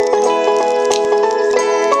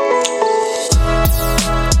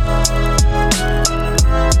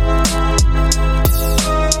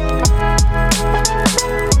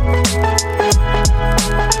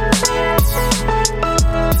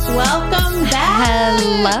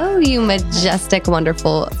Hello, you majestic,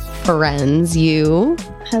 wonderful friends.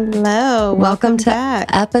 Hello. Welcome to back.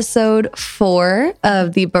 episode 4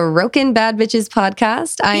 of the Broken Bad Bitches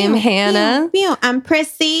podcast. I am Hannah. I'm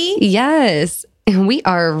Prissy. Yes. And we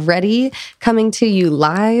are ready, coming to you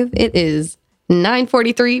live. It is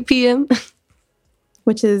 9:43 p.m.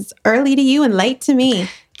 Which is early to you and late to me.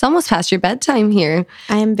 It's almost past your bedtime here.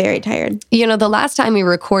 I am very tired. You know, the last time we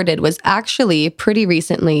recorded was actually pretty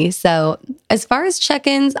recently. So as far as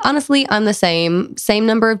check-ins, honestly, I'm the same. Same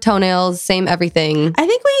number of toenails, same everything. I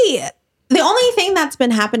think the only thing that's been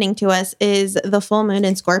happening to us is the full moon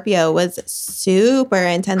in Scorpio was super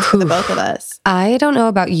intense for the both of us. I don't know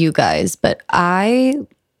about you guys, but I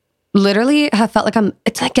literally have felt like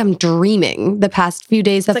it's like I'm dreaming. The past few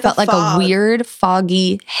days have felt like a weird,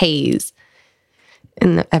 foggy haze.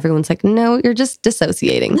 And everyone's like, no, you're just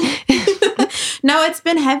dissociating. No, it's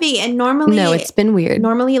been heavy. And normally... No, it's been weird.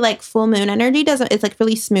 Normally, like, full moon energy it's like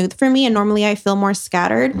really smooth for me. And normally I feel more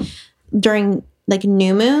scattered during like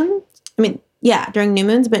new moon. I mean, yeah, during new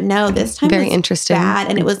moons. But no, this time very was interesting. Bad.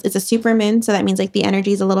 And it's a super moon. So that means like the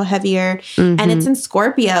energy is a little heavier. Mm-hmm. And it's in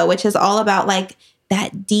Scorpio, which is all about like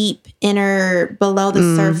that deep inner below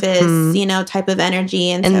the surface, type of energy.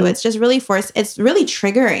 And so it's just really it's really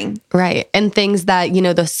triggering. Right. And things that,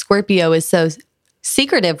 the Scorpio is so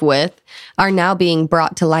secretive with are now being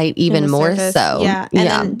brought to light even more so. Yeah.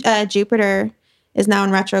 And then Jupiter is now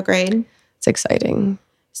in retrograde. It's exciting.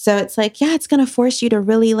 So it's like, it's going to force you to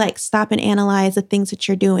really like stop and analyze the things that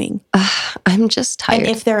you're doing. I'm just tired. And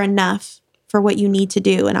if they're enough for what you need to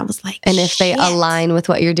do. And I was like, and if they align with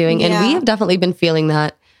what you're doing. Yeah. And we have definitely been feeling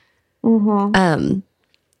that. Mm-hmm.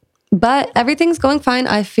 But everything's going fine.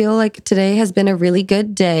 I feel like today has been a really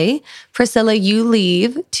good day. Priscilla, you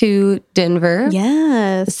leave to Denver.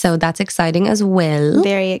 Yes. So that's exciting as well.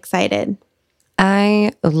 Very excited.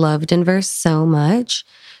 I love Denver so much.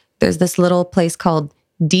 There's this little place called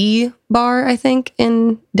D Bar, I think,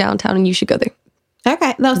 in downtown, and you should go there.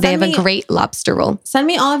 Okay. No, they have a great lobster roll. Send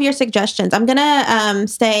me all of your suggestions. I'm going to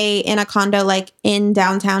stay in a condo like in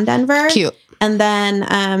downtown Denver. Cute. And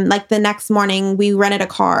then like the next morning we rented a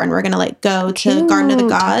car and we're going to like go to Garden of the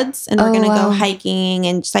Gods and we're going to go hiking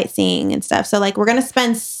and sightseeing and stuff. So like we're going to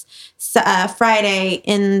spend Friday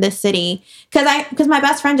in the city because my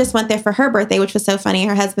best friend just went there for her birthday, which was so funny.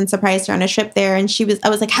 Her husband surprised her on a trip there and I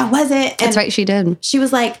was like, how was it? And that's right. She did. She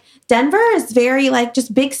was like, Denver is very like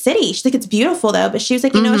just big city. She's like, it's beautiful though. But she was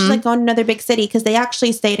like, she's like going to another big city because they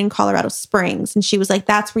actually stayed in Colorado Springs. And she was like,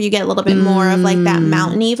 that's where you get a little bit more of like that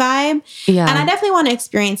mountainy vibe. Yeah. And I definitely want to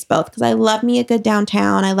experience both because I love me a good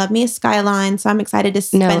downtown. I love me a skyline. So I'm excited to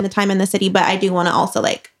spend the time in the city. But I do want to also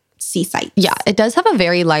like see sights. Yeah, it does have a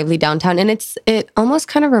very lively downtown. And it almost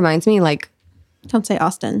kind of reminds me like... Don't say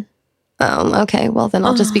Austin. Okay. Well, then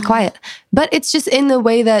I'll just be quiet. But it's just in the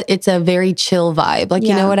way that it's a very chill vibe. Like,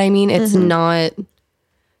 you know what I mean? It's not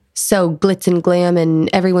so glitz and glam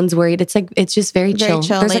and everyone's worried. It's like, it's just very chill.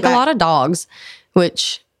 There's like a lot of dogs,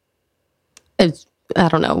 which is, I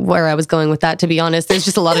don't know where I was going with that, to be honest. There's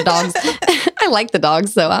just a lot of dogs. I like the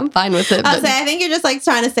dogs, so I'm fine with it. I think you're just like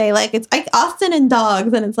trying to say like, it's like Austin and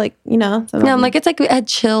dogs. And it's like, No, I'm like, it's like a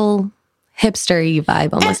chill hipster-y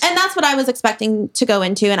vibe almost. And that's what I was expecting to go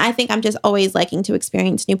into. And I think I'm just always liking to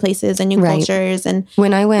experience new places and new cultures. And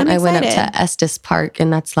when I went up to Estes Park,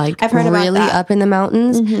 and that's like I've heard really up in the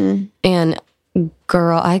mountains. Mm-hmm. And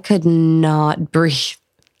girl, I could not breathe.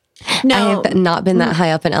 No. I have not been that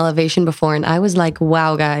high up in elevation before. And I was like,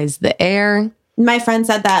 wow, guys, the air... My friend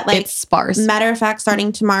said that, like, it's sparse. Matter of fact,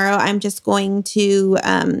 starting tomorrow, I'm just going to,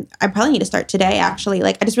 I probably need to start today, actually.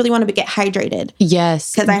 Like, I just really want to get hydrated.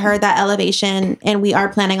 Yes. Because I heard that elevation, and we are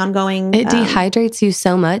planning on going. It dehydrates you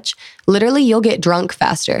so much. Literally, you'll get drunk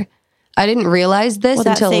faster. I didn't realize this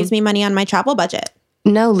until... that saves me money on my travel budget.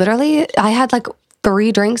 No, literally, I had, like,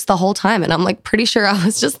 3 drinks the whole time, and I'm, like, pretty sure I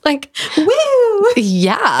was just, like... Woo!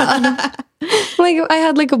 Yeah. Like, I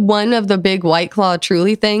had, like, one of the big White Claw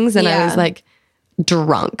Truly things, and I was, like...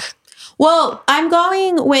 drunk. Well, I'm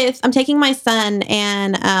taking my son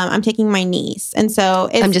and I'm taking my niece. And so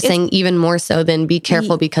I'm just saying even more so than be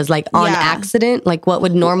careful because like on accident, like what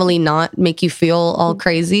would normally not make you feel all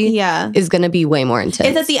crazy is going to be way more intense.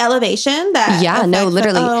 Is it the elevation that? Yeah, no,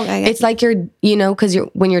 literally. It's like because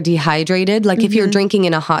when you're dehydrated, like if you're drinking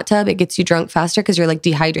in a hot tub, it gets you drunk faster because you're like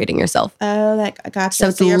dehydrating yourself. Oh, I gotcha. So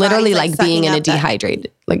it's literally like being in a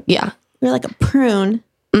dehydrated, like, yeah. You're like a prune.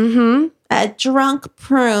 Mm-hmm. A drunk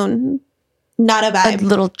prune. Not a vibe. A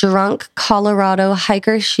little drunk Colorado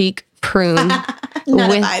hiker chic prune. Not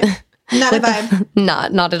a vibe. Not a vibe.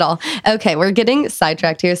 Not at all. Okay, we're getting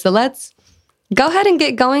sidetracked here. So let's go ahead and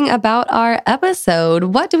get going about our episode.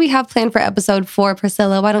 What do we have planned for episode 4,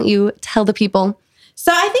 Priscilla? Why don't you tell the people?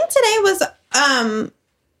 So I think today was,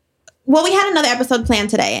 well, we had another episode planned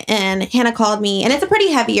today, and Hannah called me, and it's a pretty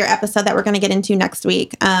heavier episode that we're going to get into next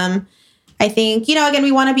week. I think, again,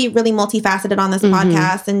 we want to be really multifaceted on this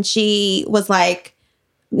podcast. And she was like,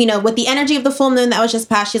 with the energy of the full moon that was just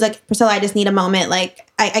passed, she's like, Priscilla, I just need a moment. Like,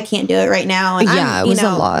 I can't do it right now. And it was a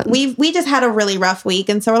lot. We just had a really rough week.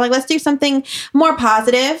 And so we're like, let's do something more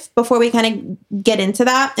positive before we kind of get into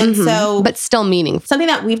that. And so, but still meaningful. Something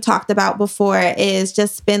that we've talked about before is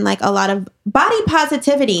just been like a lot of body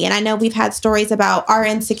positivity. And I know we've had stories about our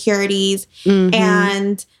insecurities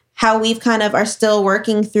and how we've kind of are still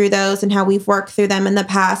working through those and how we've worked through them in the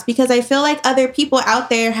past, because I feel like other people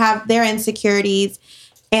out there have their insecurities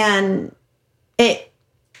and it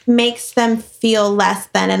makes them feel less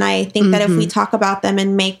than. And I think that if we talk about them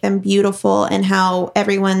and make them beautiful and how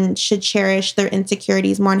everyone should cherish their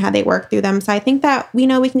insecurities more and how they work through them. So I think that, we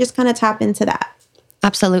can just kind of tap into that.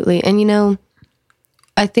 Absolutely. And,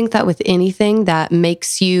 I think that with anything that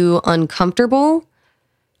makes you uncomfortable,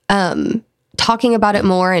 talking about it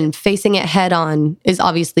more and facing it head on is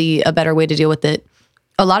obviously a better way to deal with it.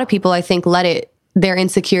 A lot of people, I think, let their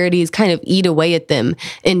insecurities kind of eat away at them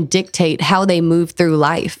and dictate how they move through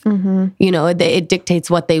life. It dictates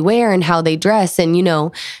what they wear and how they dress.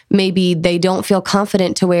 And, maybe they don't feel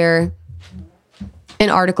confident to wear an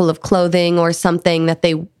article of clothing or something that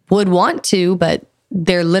they would want to, but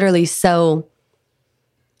they're literally so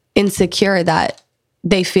insecure that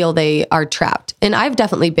they feel they are trapped. And I've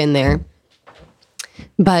definitely been there.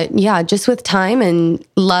 But yeah, just with time and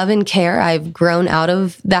love and care, I've grown out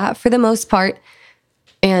of that for the most part.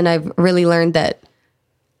 And I've really learned that,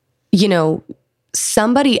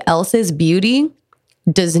 somebody else's beauty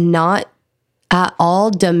does not at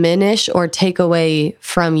all diminish or take away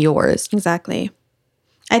from yours. Exactly.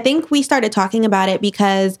 I think we started talking about it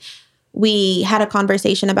because we had a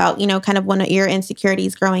conversation about, kind of one of your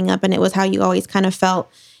insecurities growing up. And it was how you always kind of felt,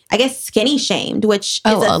 I guess, skinny shamed, which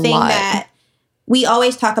is a thing that we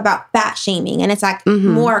always talk about fat shaming, and it's like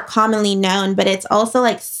more commonly known, but it's also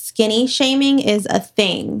like skinny shaming is a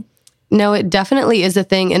thing. No, it definitely is a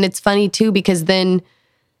thing. And it's funny too, because then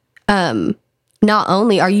not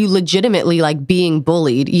only are you legitimately like being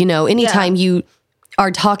bullied, anytime you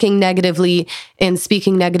are talking negatively and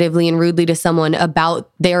speaking negatively and rudely to someone about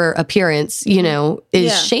their appearance,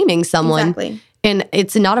 is shaming someone. Exactly. And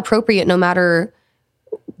it's not appropriate no matter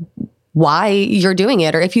why you're doing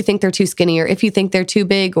it, or if you think they're too skinny, or if you think they're too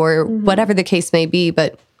big, or whatever the case may be.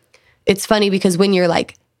 But it's funny because when you're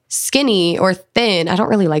like skinny or thin, I don't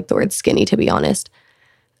really like the word skinny, to be honest.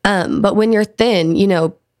 But when you're thin,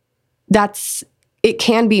 it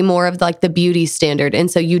can be more of like the beauty standard.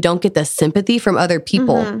 And so you don't get the sympathy from other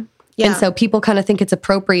people. Yeah. And so people kind of think it's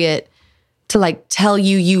appropriate to like tell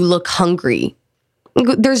you look hungry.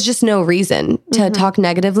 There's just no reason to talk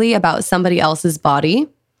negatively about somebody else's body.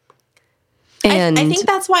 And I think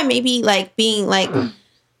that's why maybe like being like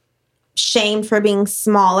shamed for being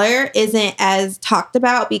smaller isn't as talked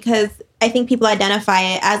about, because I think people identify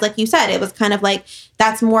it as, like you said, it was kind of like,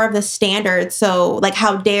 that's more of the standard. So like,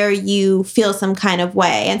 how dare you feel some kind of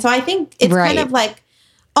way? And so I think it's kind of like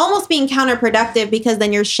almost being counterproductive, because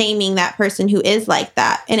then you're shaming that person who is like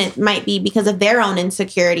that. And it might be because of their own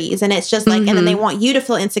insecurities. And it's just like, and then they want you to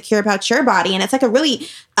feel insecure about your body. And it's like a really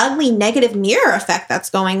ugly negative mirror effect that's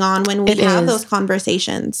going on when we have those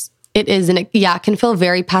conversations. It is. And it can feel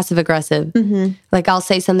very passive aggressive. Like I'll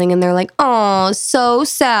say something and they're like, oh, so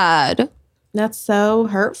sad. That's so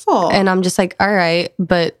hurtful. And I'm just like, all right,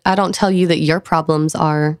 but I don't tell you that your problems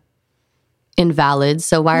are invalid.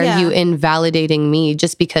 So why are you invalidating me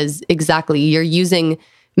just because exactly you're using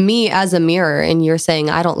me as a mirror and you're saying,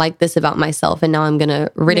 I don't like this about myself. And now I'm going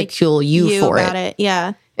to ridicule you for it.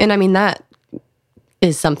 Yeah. And I mean, that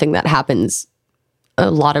is something that happens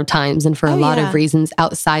a lot of times and for a lot of reasons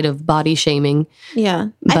outside of body shaming. Yeah.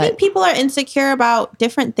 But I think people are insecure about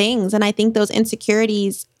different things. And I think those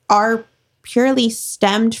insecurities are purely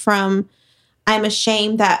stemmed from, I'm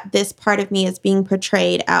ashamed that this part of me is being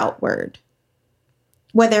portrayed outward.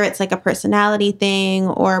 Whether it's like a personality thing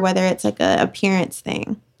or whether it's like a appearance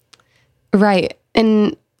thing. Right.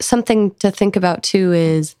 And something to think about too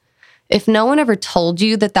is, if no one ever told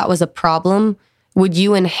you that that was a problem, would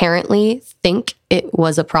you inherently think it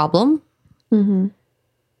was a problem?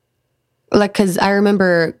 Like, because I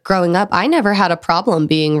remember growing up, I never had a problem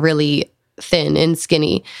being really thin and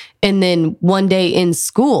skinny. And then one day in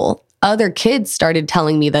school, other kids started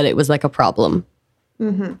telling me that it was like a problem.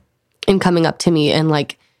 And coming up to me and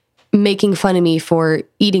like making fun of me for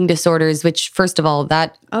eating disorders, which first of all,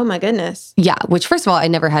 oh my goodness. Yeah, which first of all, I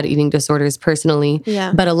never had eating disorders personally.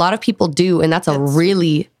 Yeah. But a lot of people do, and that's a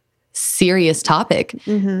really serious topic.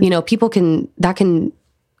 You know, that can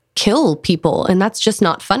kill people, and that's just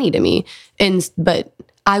not funny to me. But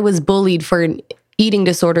I was bullied for eating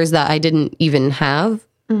disorders that I didn't even have.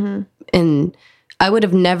 And I would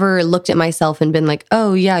have never looked at myself and been like,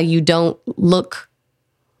 oh yeah, you don't look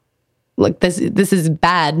like this is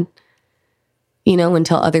bad, you know,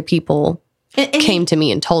 until other people came to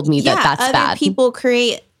me and told me that that's other bad. People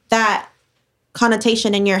create that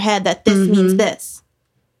connotation in your head that this means this.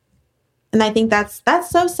 And I think that's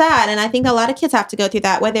so sad. And I think a lot of kids have to go through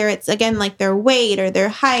that, whether it's, again, like their weight or their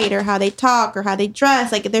height or how they talk or how they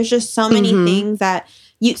dress. Like, there's just so many things that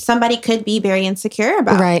somebody could be very insecure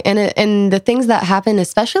about. Right. And the things that happen,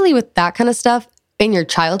 especially with that kind of stuff in your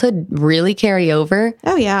childhood, really carry over.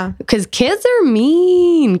 Oh, yeah. Because kids are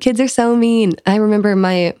mean. Kids are so mean. I remember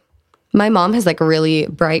my mom has like really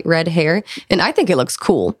bright red hair, and I think it looks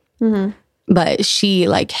cool. But she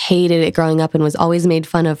like hated it growing up and was always made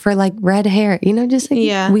fun of for like red hair, you know, just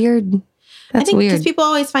like weird. That's I think weird. because people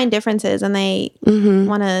always find differences and they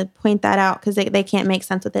want to point that out because they can't make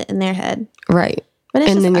sense with it in their head. Right. But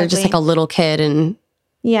it's and then you're ugly. just like a little kid and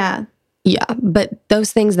yeah. But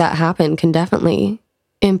those things that happen can definitely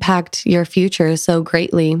impact your future so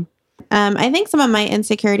greatly. I think some of my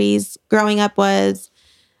insecurities growing up was,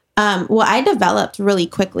 I developed really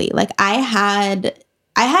quickly. Like I had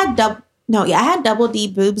double D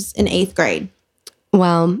boobs in 8th grade.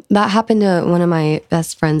 Wow. That happened to one of my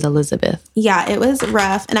best friends, Elizabeth. Yeah, it was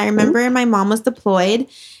rough. And I remember my mom was deployed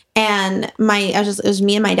and it was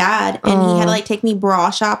me and my dad, and he had to like take me bra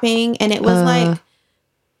shopping, and it was like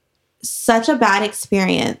such a bad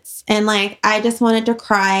experience. And like, I just wanted to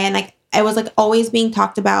cry, and like, I was like always being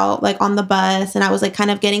talked about like on the bus, and I was like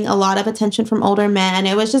kind of getting a lot of attention from older men.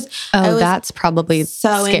 It was just, that's probably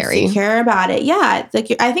so scary. Insecure about it. Yeah.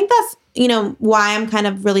 Like, I think that's, you know, why I'm kind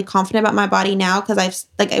of really confident about my body now. Cause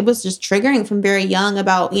it was just triggering from very young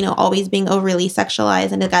about, you know, always being overly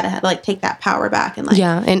sexualized, and I gotta like take that power back and like,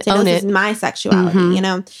 and say, own no, it. this is my sexuality, you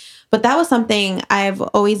know? But that was something I've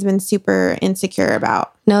always been super insecure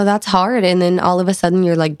about. No, that's hard. And then all of a sudden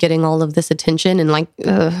you're like getting all of this attention and like,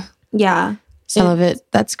 yeah. Some of it,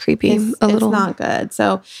 that's creepy. A little. It's not good.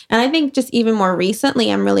 So, and I think just even more recently,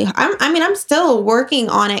 I'm still working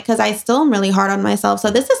on it because I still am really hard on myself. So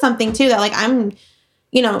this is something too that like I'm,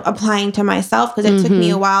 you know, applying to myself because it took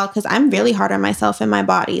me a while because I'm really hard on myself and my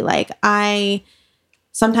body. Like I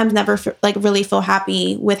sometimes never really feel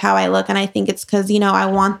happy with how I look. And I think it's because, you know, I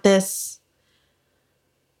want this,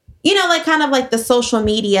 you know, like kind of like the social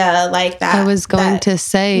media like that. I was going to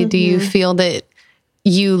say, do you feel that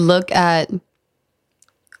you look at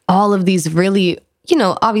all of these really, you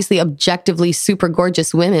know, obviously objectively super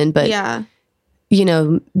gorgeous women, but, you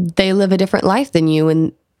know, they live a different life than you.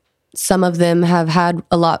 And some of them have had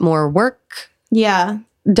a lot more work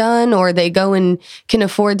done, or they go and can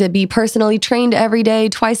afford to be personally trained every day,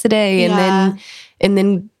 twice a day. And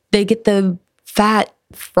then they get the fat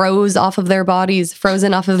frozen off of their bodies.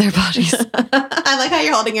 I like how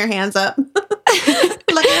you're holding your hands up.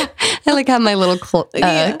 I like how my little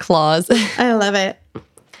claws. I love it.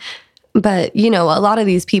 But, you know, a lot of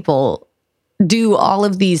these people do all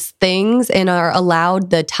of these things and are allowed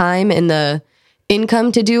the time and the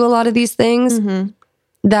income to do a lot of these things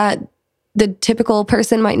that the typical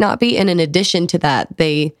person might not be. And in addition to that,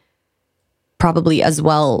 they probably as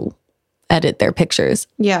well edit their pictures.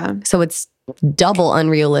 Yeah. So it's double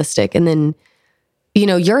unrealistic. And then, you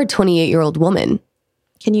know, you're a 28-year-old woman.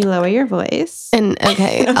 Can you lower your voice? And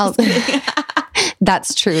okay,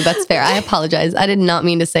 that's true. That's fair. I apologize. I did not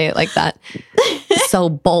mean to say it like that. So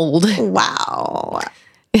bold. Wow.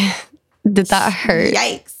 Did that hurt?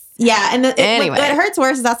 Yikes. Yeah. And anyway. What hurts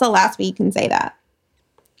worse is that's the last week you can say that.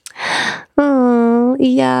 Oh,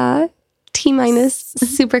 yeah. T-minus.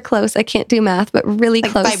 Super close. I can't do math, but really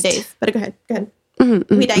like close. 5 days. But go ahead.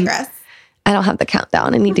 We digress. I don't have the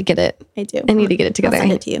countdown. I need to get it. I do. I need to get it together. I'll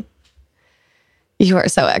send it to you. You are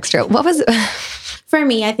so extra. What was it? For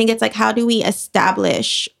me, I think it's like, how do we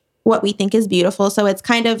establish what we think is beautiful? So it's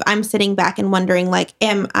kind of, I'm sitting back and wondering, like,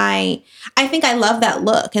 I think I love that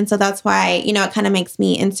look. And so that's why, you know, it kind of makes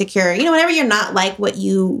me insecure. You know, whenever you're not like what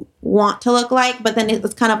you want to look like, but then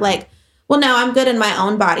it's kind of like, well, no, I'm good in my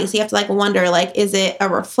own body. So you have to like wonder, like, is it a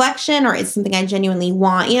reflection or is it something I genuinely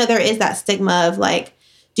want? You know, there is that stigma of like,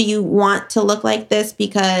 do you want to look like this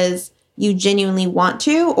because you genuinely want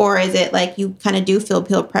to, or is it like you kind of do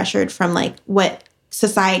feel pressured from like what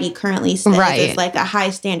society currently says is like a high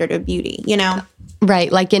standard of beauty, you know?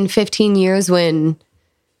 Right. Like in 15 years when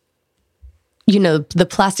the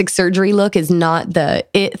plastic surgery look is not the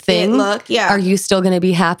it thing. It look, yeah. Are you still going to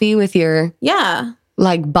be happy with your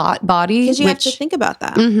like body? Because you have to think about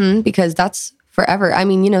that. Because that's forever. I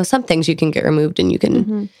mean, some things you can get removed and you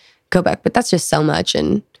can go back, but that's just so much.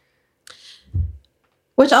 And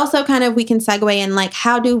which also kind of we can segue in, like,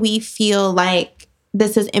 how do we feel like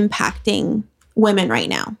this is impacting women right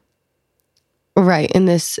now? Right. In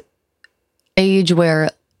this age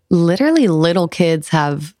where literally little kids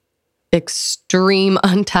have extreme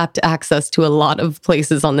untapped access to a lot of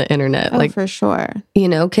places on the internet. Oh, like, for sure.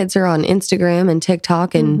 Kids are on Instagram and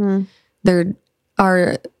TikTok, and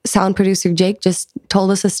our sound producer, Jake, just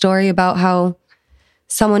told us a story about how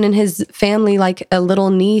someone in his family, like a little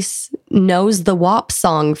niece, knows the WAP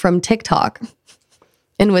song from TikTok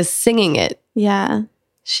and was singing it. Yeah.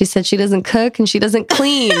 She said she doesn't cook and she doesn't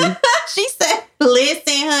clean. She said,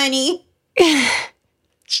 listen, honey.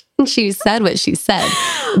 And she said what she said.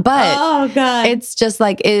 But oh, God. It's just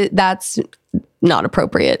like, that's not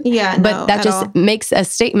appropriate. Yeah, but that just makes a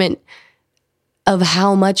statement of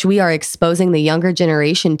how much we are exposing the younger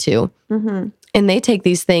generation to. And they take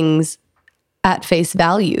these things at face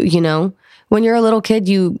value, When you're a little kid,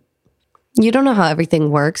 you don't know how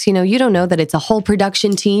everything works. You don't know that it's a whole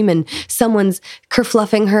production team and someone's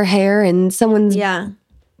kerfluffing her hair and someone's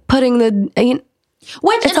putting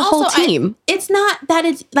which it's a whole team. It's not that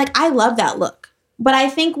it's like, I love that look, but I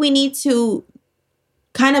think we need to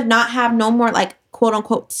kind of not have no more like quote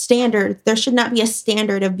unquote standard. There should not be a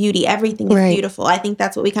standard of beauty. Everything is beautiful. I think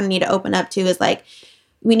that's what we kind of need to open up to, is like,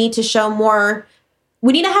 we need to show more.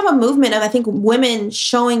 We need to have a movement of, I think, women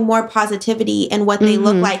showing more positivity in what they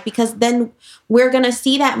look like, because then we're going to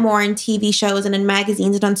see that more in TV shows and in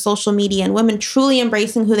magazines and on social media, and women truly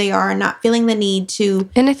embracing who they are and not feeling the need to.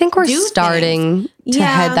 And I think we're starting to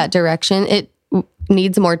head that direction. It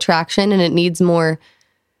needs more traction, and it needs more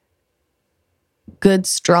good,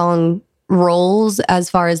 strong roles as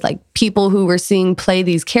far as like people who we're seeing play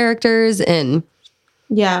these characters. And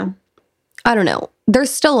I don't know.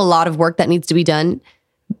 There's still a lot of work that needs to be done,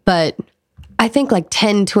 but I think like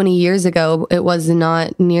 10, 20 years ago, it was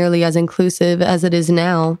not nearly as inclusive as it is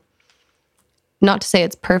now. Not to say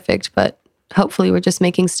it's perfect, but hopefully we're just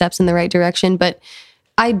making steps in the right direction. But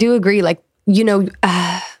I do agree, like,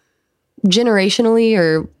 generationally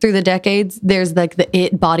or through the decades, there's like the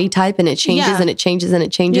it body type, and it changes and it changes and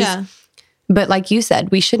it changes. Yeah. But like you said,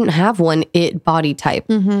 we shouldn't have one it body type.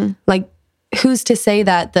 Like, who's to say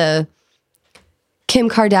that the Kim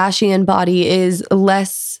Kardashian body is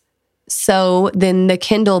less so than the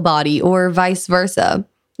Kendall body, or vice versa?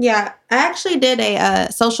 Yeah, I actually did a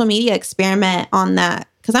social media experiment on that,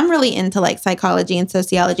 because I'm really into like psychology and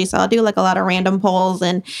sociology. So I'll do like a lot of random polls,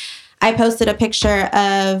 and I posted a picture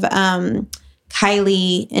of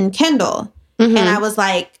Kylie and Kendall. And I was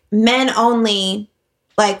like, men only,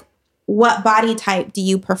 like, what body type do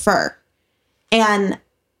you prefer? And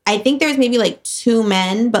I think there's maybe like 2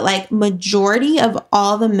 men, but like majority of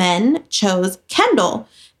all the men chose Kendall.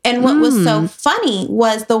 And what was so funny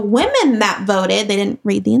was the women that voted, they didn't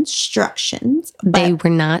read the instructions. They were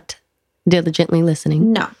not diligently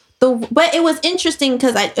listening. No. But it was interesting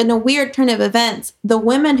because in a weird turn of events, the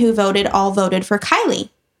women who voted all voted for Kylie.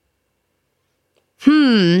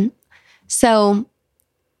 So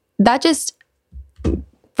that just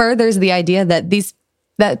furthers the idea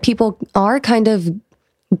that people are kind of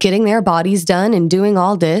getting their bodies done and doing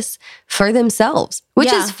all this for themselves,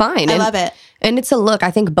 which is fine. I love it. And it's a look.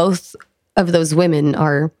 I think both of those women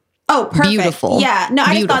are beautiful. Yeah. No,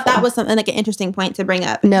 I just thought that was something like an interesting point to bring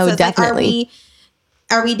up. No, so definitely. Like,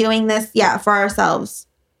 are we doing this? Yeah, for ourselves.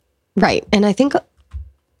 Right. And I think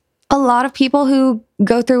a lot of people who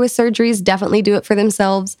go through with surgeries definitely do it for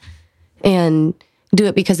themselves and do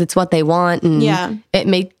it because it's what they want, and it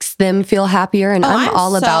makes them feel happier. And I'm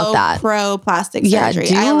all about that. Pro plastic surgery.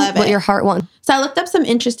 Do I love what it. your heart wants. So I looked up some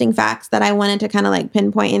interesting facts that I wanted to kind of like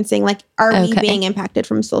pinpoint and saying, like, are we being impacted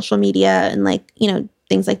from social media and like,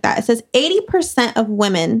 things like that. It says 80% of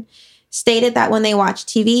women stated that when they watch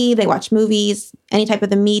TV, they watch movies, any type of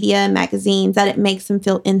the media, magazines, that it makes them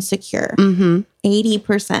feel insecure.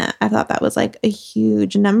 80%. I thought that was like a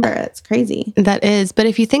huge number. It's crazy. That is. But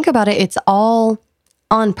if you think about it, it's all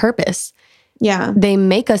on purpose. Yeah. They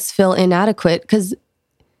make us feel inadequate because,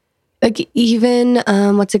 like, even,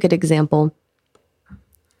 what's a good example?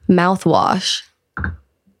 Mouthwash.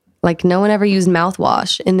 Like, no one ever used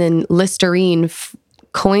mouthwash. And then Listerine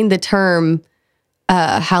coined the term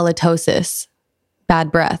halitosis,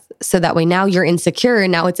 bad breath. So that way now you're insecure,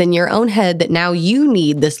 and now it's in your own head that now you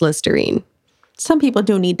need this Listerine. Some people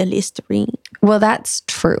do need the Listerine. Well, that's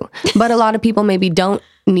true. But a lot of people maybe don't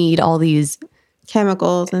need all these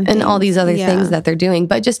chemicals and all these other things that they're doing.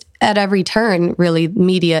 But just at every turn, really,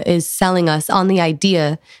 media is selling us on the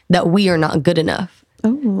idea that we are not good enough.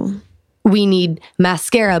 Oh. We need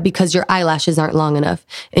mascara because your eyelashes aren't long enough.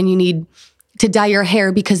 And you need to dye your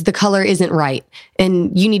hair because the color isn't right.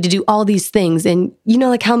 And you need to do all these things. And you know,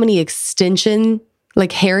 like how many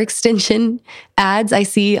hair extension ads I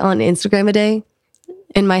see on Instagram a day?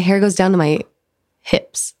 And my hair goes down to my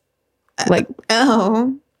hips. Like,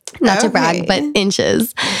 not to brag, but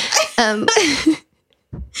inches.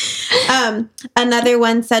 Another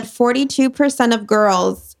one said 42% of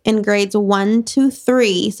girls in grades 1 to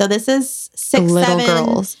 3, so this is 6, 7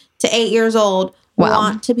 girls to 8 years old,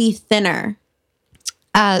 want to be thinner.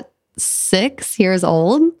 At 6 years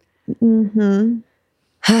old? Mm-hmm.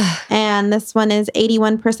 And this one is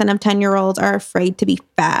 81% of 10-year-olds are afraid to be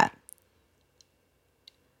fat.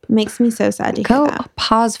 Makes me so sad to hear that.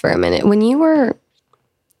 Pause for a minute. When you were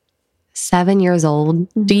 7 years old,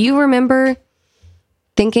 do you remember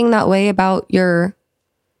thinking that way about your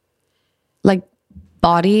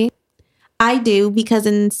body? I do, because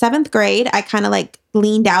in 7th grade, I kind of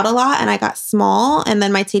leaned out a lot and I got small, and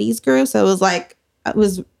then my titties grew. So it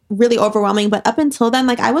was really overwhelming. But up until then,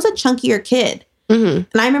 I was a chunkier kid. Mm-hmm.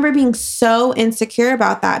 And I remember being so insecure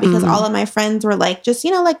about that because all of my friends were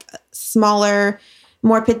smaller,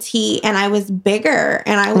 more petite, and I was bigger,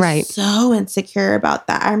 and I was so insecure about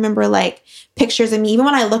that. I remember pictures of me, even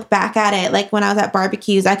when I look back at it, when I was at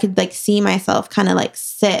barbecues, I could see myself kind of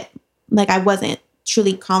sit, I wasn't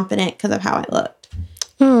truly confident because of how I looked.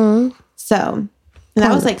 So, and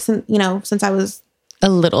that was since I was a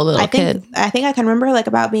little kid. I think I can remember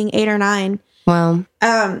about being 8 or 9. Wow.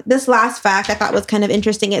 This last fact I thought was kind of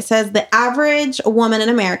interesting. It says the average woman in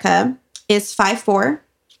America is 5'4".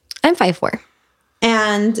 I'm 5'4".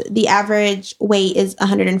 And the average weight is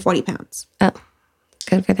 140 pounds. Oh,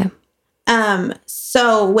 good for them.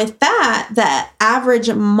 So with that, the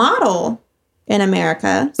average model in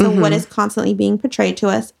America, so what is constantly being portrayed to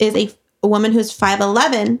us, is a woman who's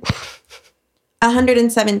 5'11",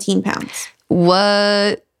 117 pounds.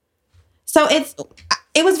 What? So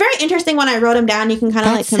it was very interesting when I wrote them down. You can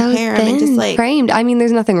kind of compare them and just framed. I mean,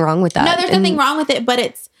 there's nothing wrong with that. No, there's nothing wrong with it, but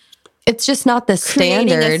it's just not the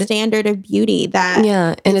standard. Creating a standard of beauty that...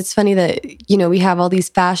 Yeah, and it's funny that, we have all these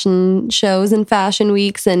fashion shows and fashion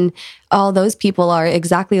weeks, and all those people are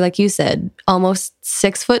exactly like you said, almost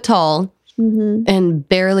 6 foot tall and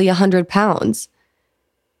barely 100 pounds.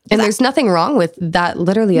 And there's nothing wrong with that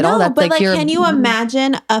literally at all. That's but can you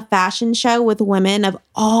imagine a fashion show with women of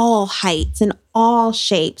all heights and all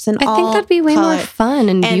shapes and I think that'd be way more fun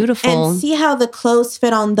and beautiful. And see how the clothes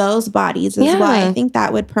fit on those bodies as well. I think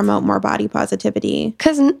that wowould promote more body positivity.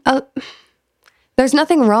 Because there's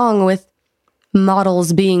nothing wrong with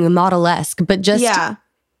models being model-esque, but just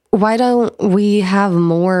why don't we have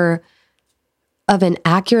more of an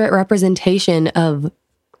accurate representation of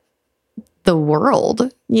the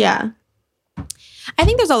world? Yeah. I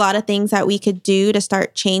think there's a lot of things that we could do to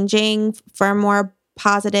start changing for a more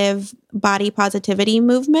positive body positivity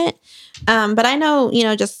movement. But I know,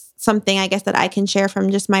 just something I guess that I can share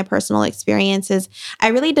from just my personal experiences. I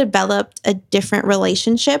really developed a different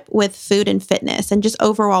relationship with food and fitness and just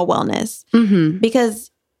overall wellness. Because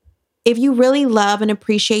if you really love and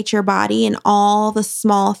appreciate your body and all the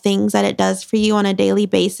small things that it does for you on a daily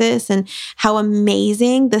basis and how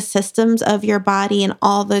amazing the systems of your body and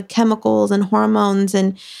all the chemicals and hormones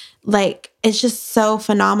and it's just so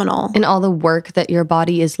phenomenal. And all the work that your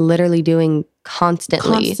body is literally doing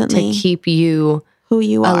constantly. To keep you who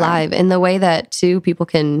you are alive. And the way that too,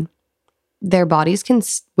 their bodies can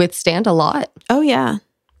withstand a lot. Oh yeah.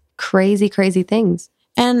 Crazy, crazy things.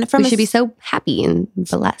 And we should be so happy and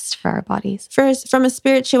blessed for our bodies. From a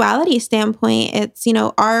spirituality standpoint, it's,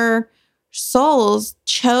 our souls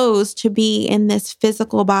chose to be in this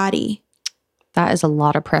physical body. That is a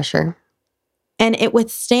lot of pressure. And it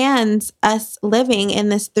withstands us living in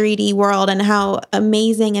this 3D world and how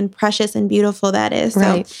amazing and precious and beautiful that is.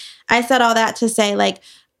 Right. So I said all that to say,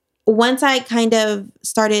 once I kind of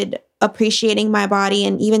started appreciating my body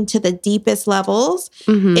and even to the deepest levels,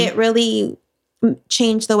 it really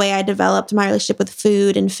changed the way I developed my relationship with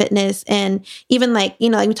food and fitness. And even like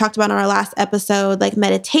we talked about on our last episode,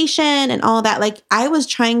 meditation and all that. I was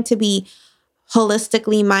trying to be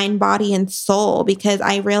holistically mind, body, and soul because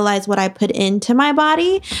I realized what I put into my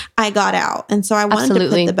body, I got out. And so I wanted to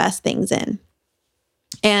put the best things in.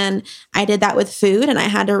 And I did that with food, and I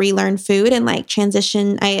had to relearn food and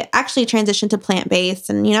transition. I actually transitioned to plant-based,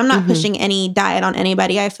 and I'm not pushing any diet on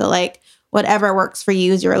anybody. I feel like whatever works for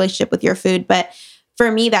you is your relationship with your food. But for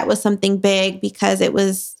me, that was something big because it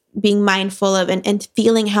was being mindful of and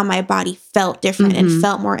feeling how my body felt different and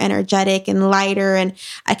felt more energetic and lighter. And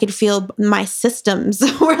I could feel my systems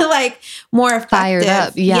were like more effective. Fired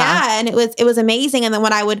up. Yeah. And it was amazing. And then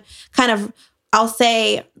when I would kind of, I'll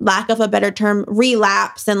say, lack of a better term,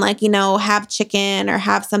 relapse and like, have chicken or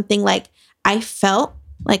have something, like I felt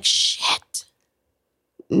like shit.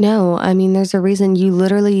 No, I mean, there's a reason you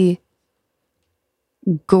literally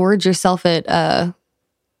gorge yourself at,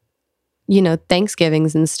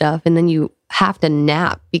 Thanksgivings and stuff. And then you have to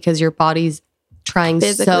nap because your body's trying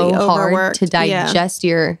so hard to digest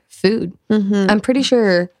your food. I'm pretty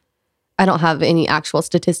sure, I don't have any actual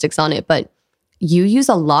statistics on it, but you use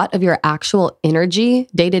a lot of your actual energy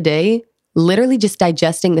day to day, literally just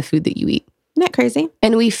digesting the food that you eat. Isn't that crazy?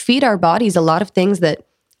 And we feed our bodies a lot of things that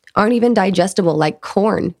aren't even digestible, like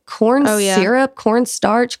corn syrup, corn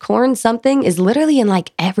starch, corn something is literally in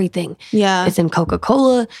like everything. Yeah. It's in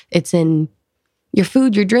Coca-Cola. It's in your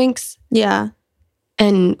food, your drinks. Yeah.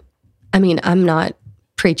 And I mean, I'm not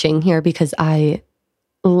preaching here because I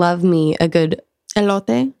love me a good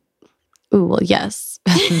elote. Ooh, well, yes,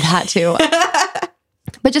 that too.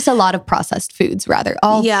 But just a lot of processed foods, rather.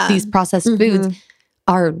 All these processed foods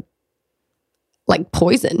are like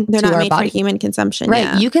poison They're to not our made body. for human consumption. Right.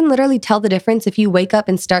 Yeah. You can literally tell the difference if you wake up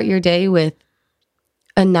and start your day with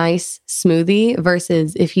a nice smoothie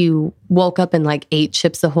versus if you woke up and like ate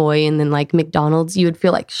Chips Ahoy and then like McDonald's, you would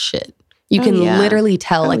feel like shit. You can literally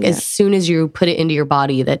tell as soon as you put it into your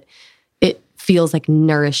body that it feels like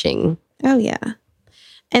nourishing. Oh, yeah.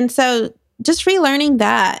 And so just relearning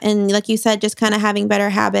that. And like you said, just kind of having better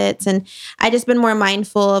habits. And I just been more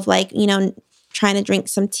mindful of like, trying to drink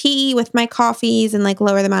some tea with my coffees and like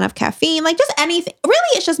lower the amount of caffeine, like just anything. Really,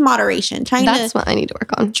 it's just moderation. That's what I need to work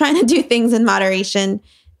on. Trying to do things in moderation.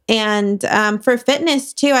 And for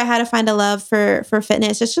fitness too, I had to find a love for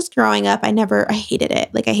fitness. It's just growing up. I hated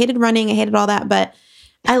it. Like I hated running. I hated all that. But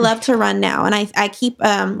I love to run now. And I keep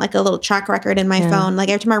like a little track record in my phone. Like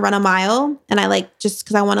every time I run a mile and I like, just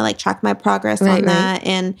because I want to like track my progress on that.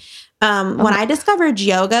 And when I discovered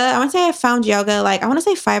yoga, I want to say I found yoga like, I want to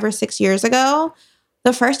say 5 or 6 years ago.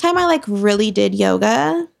 The first time I like really did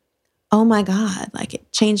yoga, oh my God, like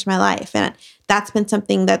it changed my life. And that's been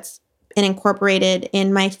something that's been incorporated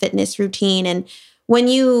in my fitness routine. And when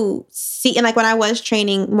you see, and like when I was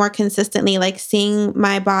training more consistently, like seeing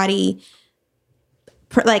my body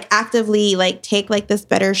like actively like take like this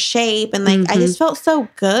better shape and like I just felt so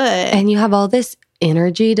good. And you have all this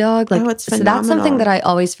energy, dog. Like it's so that's something that I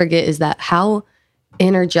always forget is that how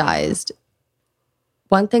energized.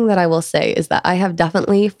 One thing that I will say is that I have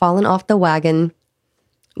definitely fallen off the wagon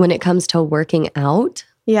when it comes to working out.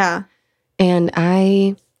 Yeah. And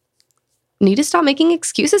I need to stop making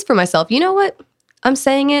excuses for myself. You know what? I'm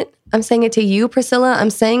saying it. I'm saying it to you, Priscilla. I'm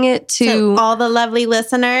saying it to all the lovely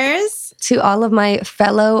listeners. To all of my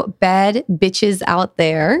fellow bad bitches out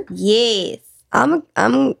there. Yes. I'm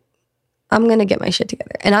gonna get my shit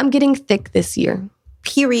together. And I'm getting thick this year.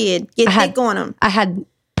 Period. Get thick on them. I had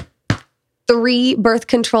 3 birth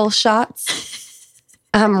control shots.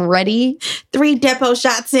 I'm ready. 3 depot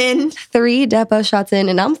shots in. 3 depot shots in,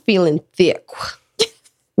 and I'm feeling thick.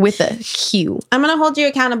 With a Q. I'm going to hold you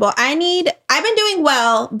accountable. I've been doing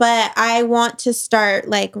well, but I want to start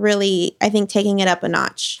like really, I think, taking it up a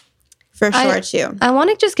notch for sure too. I want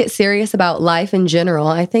to just get serious about life in general.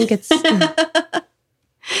 I think it's,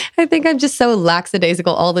 I think I'm just so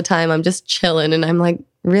lackadaisical all the time. I'm just chilling and I'm like,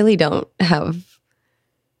 really don't have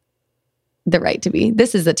the right to be.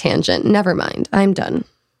 This is a tangent. Never mind. I'm done.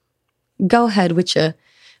 Go ahead with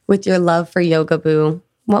your love for yoga, boo.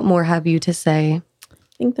 What more have you to say?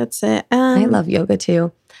 I think that's it. I love yoga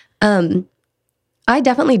too. I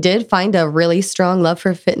definitely did find a really strong love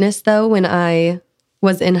for fitness though. When I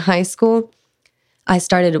was in high school, I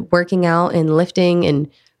started working out and lifting and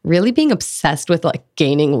really being obsessed with like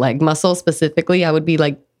gaining leg muscle specifically. I would be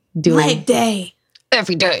like doing leg day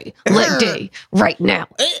every day, leg day right now,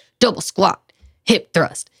 double squat, hip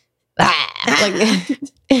thrust. Like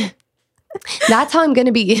that's how I'm going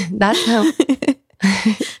to be. That's how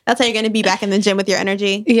you're going to be back in the gym with your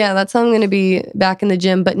energy. Yeah, that's how I'm going to be back in the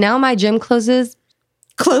gym. But now my gym closes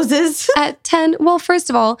at 10. Well, first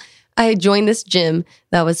of all, I joined this gym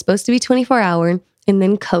that was supposed to be 24 hour and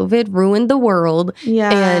then COVID ruined the world.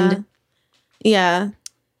 Yeah.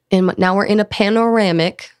 And now we're in a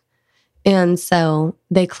panoramic. And so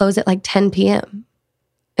they close at like 10 p.m.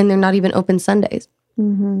 and they're not even open Sundays.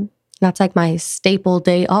 Mm-hmm. That's like my staple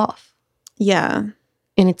day off. Yeah.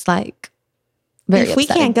 And it's like, very if we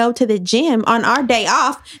upsetting. can't go to the gym on our day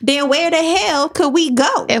off, then where the hell could we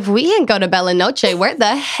go? If we can't go to Bella Noche, where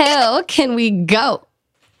the hell can we go?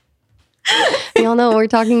 Y'all know what we're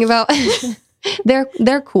talking about.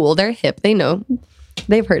 They're cool. They're hip. They know.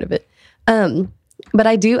 They've heard of it. But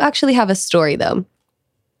I do actually have a story though.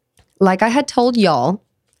 Like I had told y'all,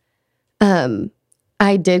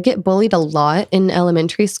 I did get bullied a lot in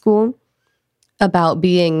elementary school about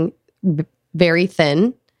being very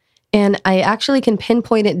thin. And I actually can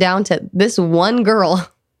pinpoint it down to this one girl.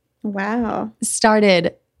 Wow.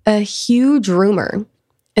 Started a huge rumor.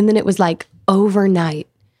 And then it was like overnight,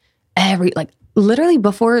 literally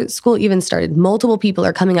before school even started, multiple people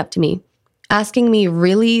are coming up to me, asking me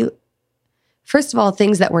really, first of all,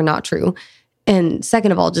 things that were not true. And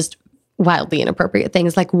second of all, just wildly inappropriate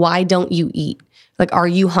things like, why don't you eat? Like, are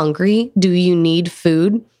you hungry? Do you need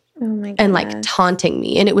food? Oh my God. And like taunting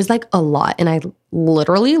me. And it was like a lot. And I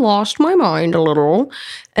literally lost my mind a little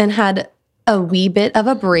and had a wee bit of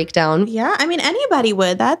a breakdown. Yeah. I mean, anybody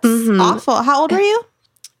would. That's awful. How old were you?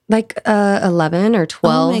 Like 11 or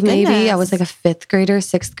 12, maybe. I was like a 5th grader,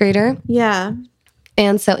 6th grader. Yeah.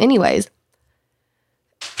 And so anyways,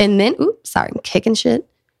 and then, oops, sorry, I'm kicking shit.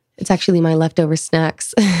 It's actually my leftover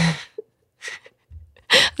snacks. I've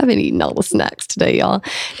been eating all the snacks today, y'all.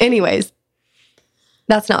 Anyways,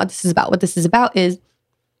 that's not what this is about. What this is about is,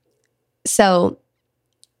 so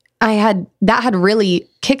that had really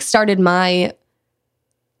kickstarted my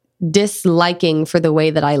disliking for the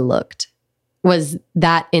way that I looked, was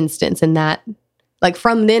that instance. And that, like,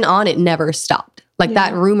 from then on, it never stopped. Like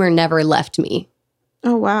that rumor never left me.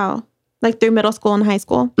 Oh, wow. Like through middle school and high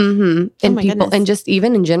school? Mm-hmm. And my people, goodness. and just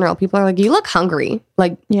even in general, people are like, you look hungry.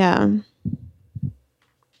 Like, Yeah.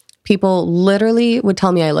 people literally would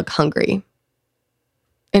tell me I look hungry.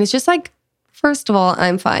 And it's just like, first of all,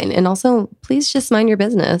 I'm fine. And also, please just mind your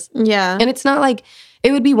business. Yeah. And it's not like,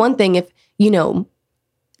 it would be one thing if,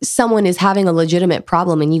 someone is having a legitimate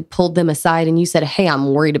problem and you pulled them aside and you said, hey,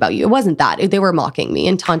 I'm worried about you. It wasn't that. They were mocking me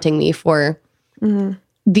and taunting me for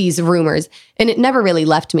these rumors. And it never really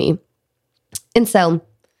left me. And so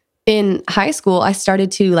in high school, I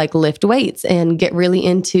started to like lift weights and get really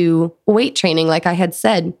into weight training, like I had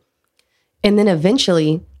said. And then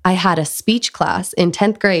eventually I had a speech class in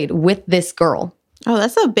 10th grade with this girl. Oh,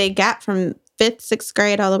 that's a big gap from 5th, 6th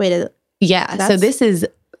grade all the way to... Yeah. So this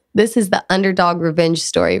is the underdog revenge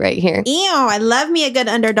story right here. Ew, I love me a good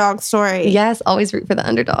underdog story. Yes, always root for the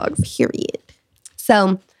underdogs. Period.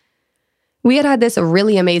 So we had this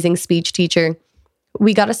really amazing speech teacher.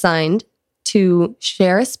 We got assigned to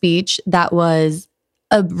share a speech that was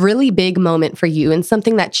a really big moment for you and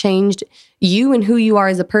something that changed you and who you are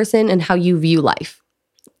as a person and how you view life.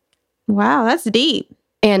 Wow, that's deep.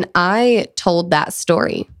 And I told that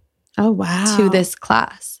story Oh, wow. to this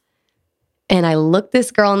class. And I looked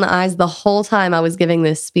this girl in the eyes the whole time I was giving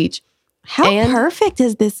this speech. How perfect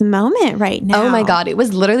is this moment right now? Oh my God. It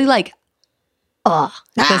was literally like,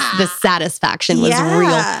 the satisfaction was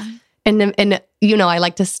real. And I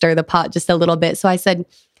like to stir the pot just a little bit. So I said,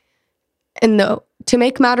 to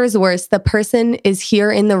make matters worse, the person is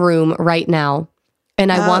here in the room right now.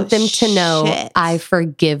 And I want them to know I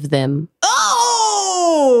forgive them.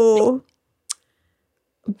 Oh!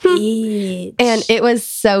 Bitch. And it was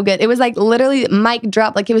so good. It was like literally mic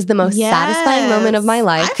drop. Like it was the most satisfying moment of my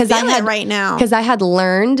life. I feel it right now. Because I had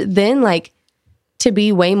learned then like to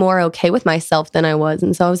be way more okay with myself than I was.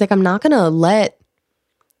 And so I was like, I'm not going to let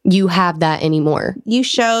you have that anymore. You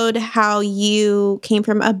showed how you came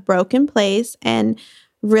from a broken place and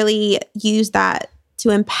really used that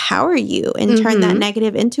to empower you and turn that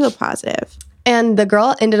negative into a positive. And the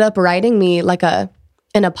girl ended up writing me like an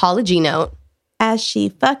apology note. As she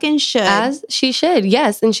fucking should. As she should,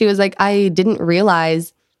 yes. And she was like, I didn't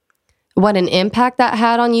realize what an impact that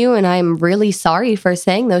had on you. And I'm really sorry for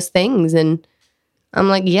saying those things. And I'm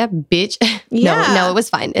like, yeah, bitch. Yeah. No, it was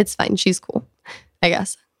fine. It's fine. She's cool, I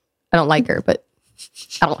guess. I don't like her, but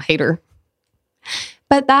I don't hate her.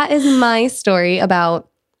 But that is my story about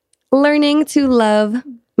learning to love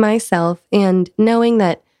myself and knowing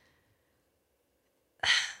that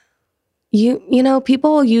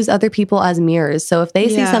people will use other people as mirrors. So if they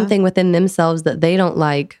see something within themselves that they don't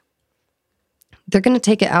like, they're going to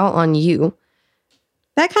take it out on you.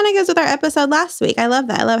 That kind of goes with our episode last week. I love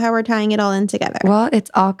that. I love how we're tying it all in together. Well,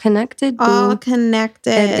 it's all connected. Boo. All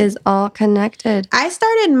connected. It is all connected. I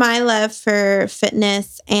started my love for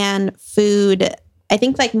fitness and food, I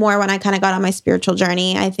think like more when I kind of got on my spiritual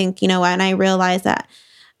journey. I think, when I realized that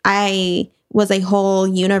I was a whole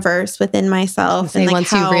universe within myself. And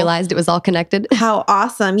once you realized it was all connected. How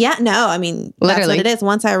awesome. Yeah, no, I mean, that's what it is.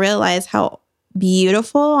 Once I realized how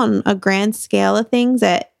beautiful on a grand scale of things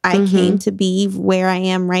that I came to be where I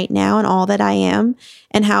am right now and all that I am,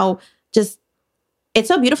 and how just, it's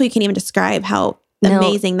so beautiful you can't even describe how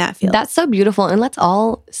amazing that feels. That's so beautiful. And let's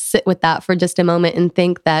all sit with that for just a moment and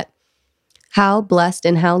think that how blessed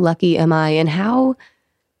and how lucky am I, and how,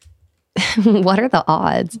 what are the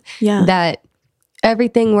odds that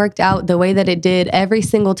everything worked out the way that it did every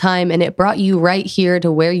single time, and it brought you right here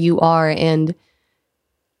to where you are. And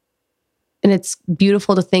it's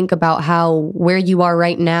beautiful to think about how where you are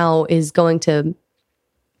right now is going to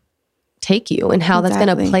take you, and how that's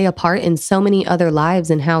going to play a part in so many other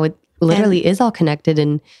lives, and how it literally is all connected.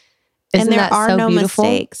 And isn't that so beautiful?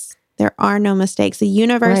 Mistakes. There are no mistakes. The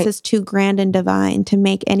universe is too grand and divine to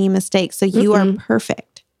make any mistakes. So you are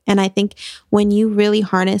perfect. And I think when you really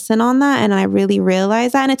harness in on that, and I really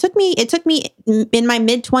realized that, and it took me in my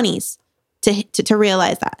mid-20s to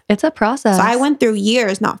realize that. It's a process. So I went through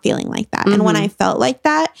years not feeling like that. And when I felt like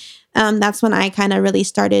that, that's when I kind of really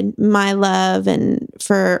started my love and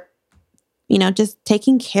for, just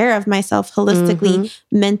taking care of myself holistically,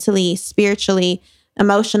 mentally, spiritually,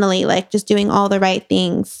 emotionally, like just doing all the right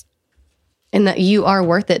things. And that you are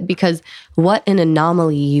worth it, because what an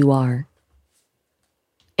anomaly you are.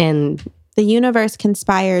 And the universe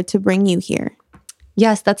conspired to bring you here.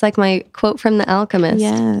 Yes, that's like my quote from The Alchemist.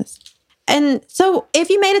 Yes. And so if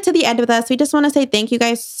you made it to the end with us, we just want to say thank you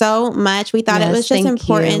guys so much. We thought it was just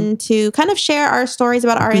important to kind of share our stories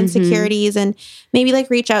about our insecurities, and maybe like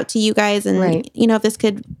reach out to you guys, and if this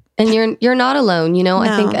could. And you're not alone. No.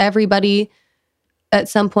 I think everybody at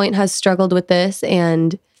some point has struggled with this,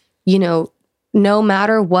 and no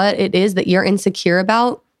matter what it is that you're insecure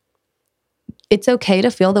about, it's okay to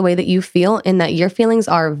feel the way that you feel, and that your feelings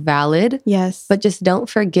are valid. Yes. But just don't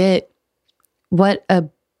forget what a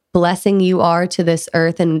blessing you are to this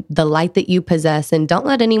earth and the light that you possess, and don't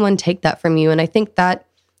let anyone take that from you. And I think that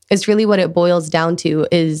is really what it boils down to,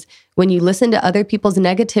 is when you listen to other people's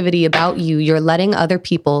negativity about you, you're letting other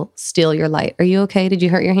people steal your light. Are you okay? Did you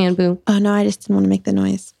hurt your hand, boo? Oh, no, I just didn't want to make the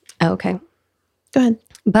noise. Oh, okay. Go ahead.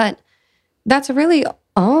 But that's really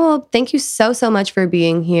all. Thank you so, so much for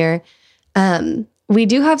being here. We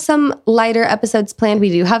do have some lighter episodes planned.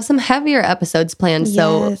 We do have some heavier episodes planned. Yes.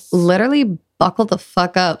 So literally buckle the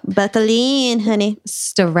fuck up. Buckle in, honey.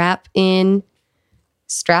 Strap in.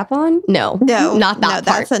 Strap on? No, not that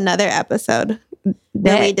part. That's another episode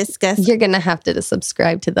that we discuss. You're going to have to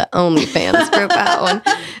subscribe to the OnlyFans for that one.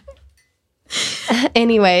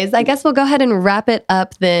 Anyways, I guess we'll go ahead and wrap it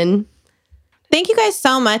up then. Thank you guys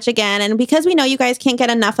so much again. And because we know you guys can't get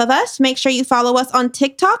enough of us, make sure you follow us on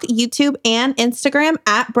TikTok, YouTube, and Instagram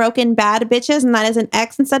at Broken Bad Bitches. And that is an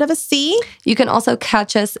X instead of a C. You can also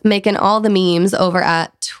catch us making all the memes over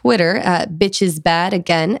at Twitter at Bitches Bad.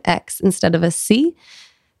 Again, X instead of a C.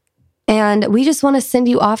 And we just want to send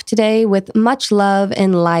you off today with much love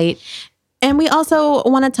and light. And we also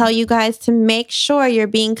want to tell you guys to make sure you're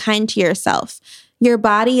being kind to yourself. Your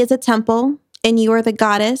body is a temple, and you are the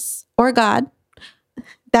goddess or god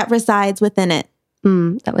that resides within it.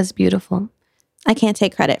 That was beautiful. I can't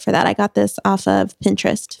take credit for that. I got this off of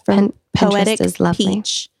Pinterest from Poetic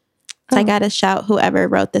Peach. So I got to shout whoever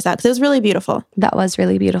wrote this out, because it was really beautiful. That was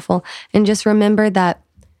really beautiful. And just remember that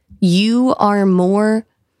you are more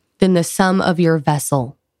than the sum of your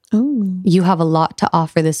vessel. Ooh. You have a lot to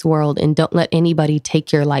offer this world, and don't let anybody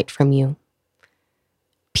take your light from you.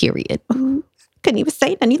 Period. Ooh. Couldn't even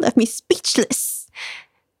say it, and you left me speechless.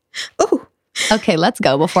 Ooh. Okay, let's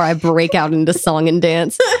go before I break out into song and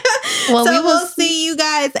dance. Well, so we'll see you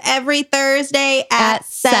guys every Thursday at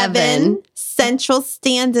 7 Central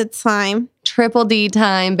Standard Time. Triple D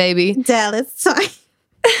time, baby. Dallas time.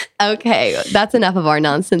 Okay, that's enough of our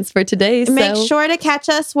nonsense for today. Make sure to catch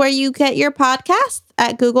us where you get your podcasts,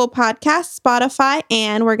 at Google Podcasts, Spotify,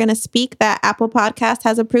 and we're going to speak that Apple Podcast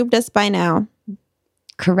has approved us by now.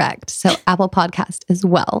 Correct. So Apple Podcast as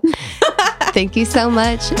well. Thank you so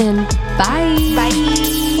much, and bye.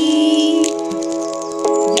 Bye.